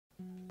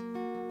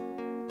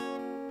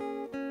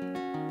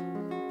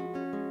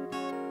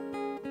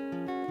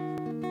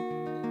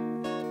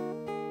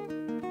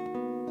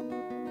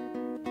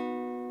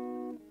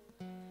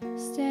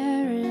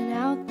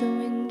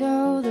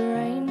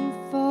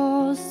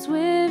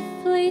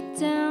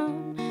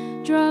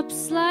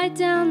slide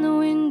down the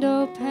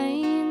window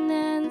pane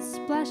and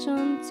splash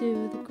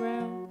onto the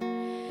ground.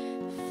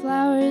 The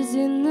flowers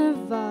in the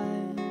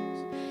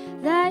vase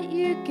that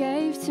you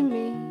gave to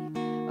me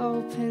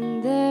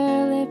open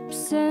their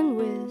lips and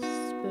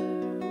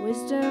whisper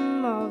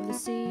wisdom of the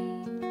sea.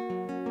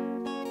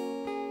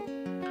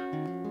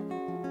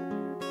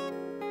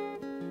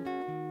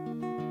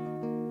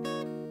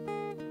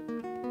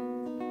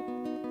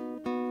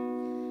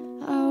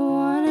 I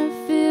wanna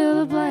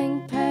fill a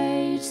blank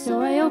page,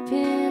 so I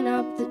open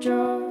up the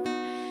drawer.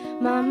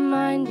 My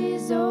mind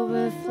is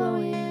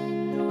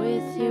overflowing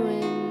with you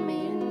and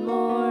me and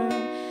more.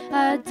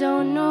 I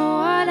don't know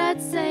what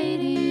I'd say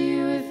to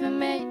you if I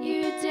met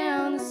you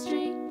down the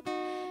street,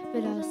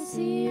 but I'll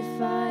see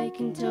if I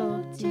can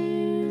talk to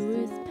you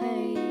with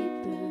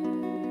paper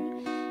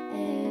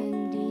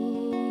and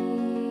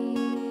ink.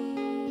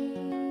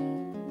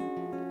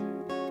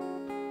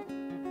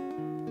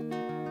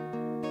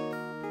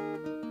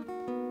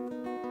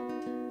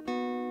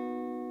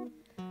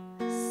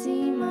 I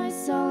see my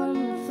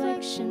solemn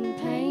reflection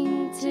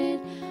painted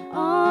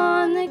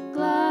on the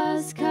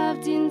glass.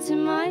 Carved into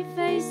my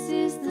face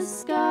is the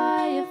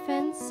sky, a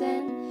fence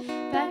and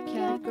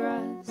backyard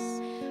grass.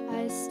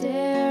 I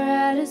stare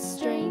at a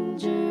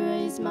stranger,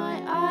 raise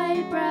my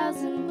eyebrows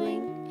and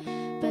blink,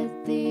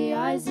 but the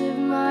eyes of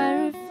my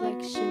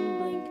reflection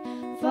blink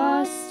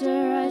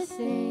faster, I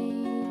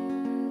think.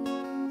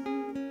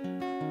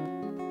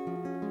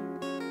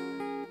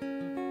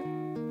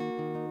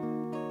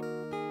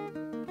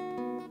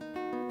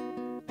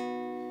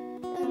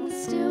 And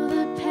still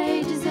the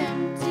page is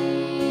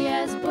empty,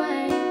 as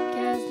blank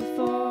as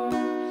before.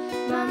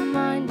 My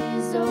mind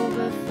is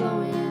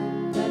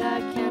overflowing, but I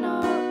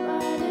cannot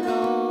write it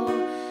all.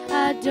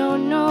 I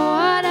don't know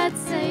what I'd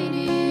say to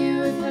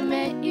you if I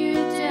met you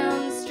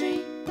down the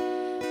street.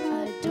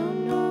 I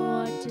don't know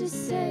what to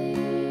say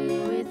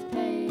with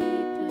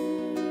paper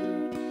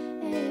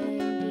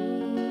and ink.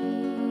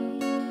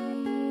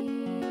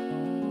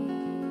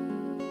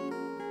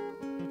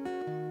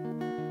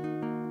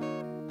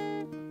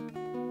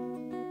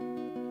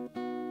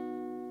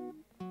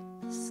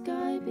 The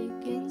sky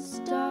begins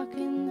to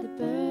darken, the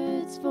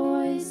birds'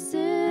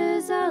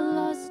 voices are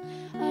lost.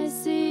 I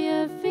see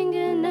a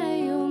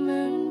fingernail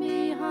moon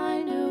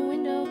behind a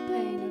window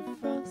pane of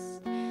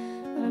frost.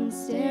 I'm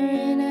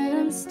staring and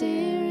I'm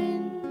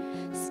staring,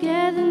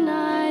 scare the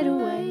night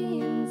away,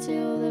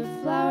 until the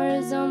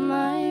flowers on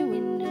my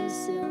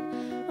windowsill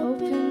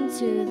open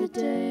to the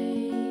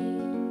day.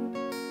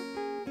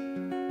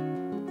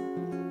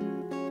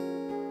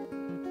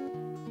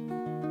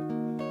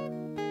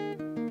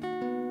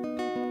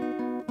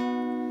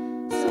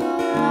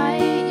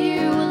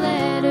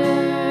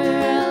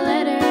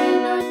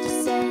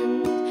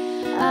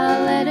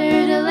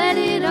 Let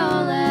it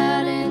all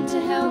out and to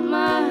help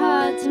my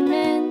heart to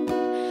mend.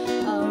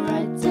 I'll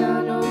write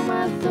down all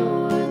my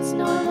thoughts,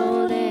 not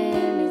hold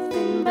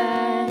anything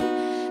back,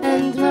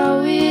 and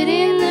throw it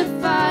in the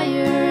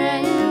fire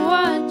and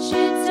watch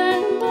it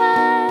turn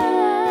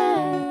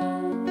black.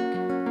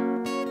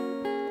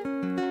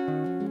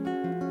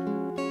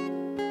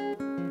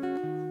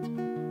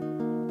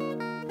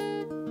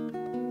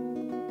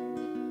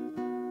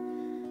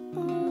 I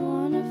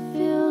wanna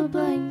fill a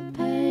blank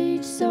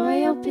page, so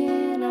I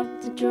open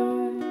up the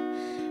drawer.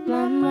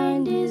 My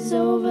mind is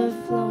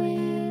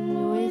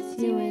overflowing with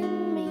you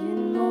and me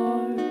and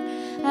more.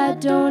 I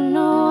don't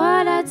know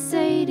what I'd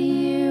say to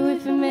you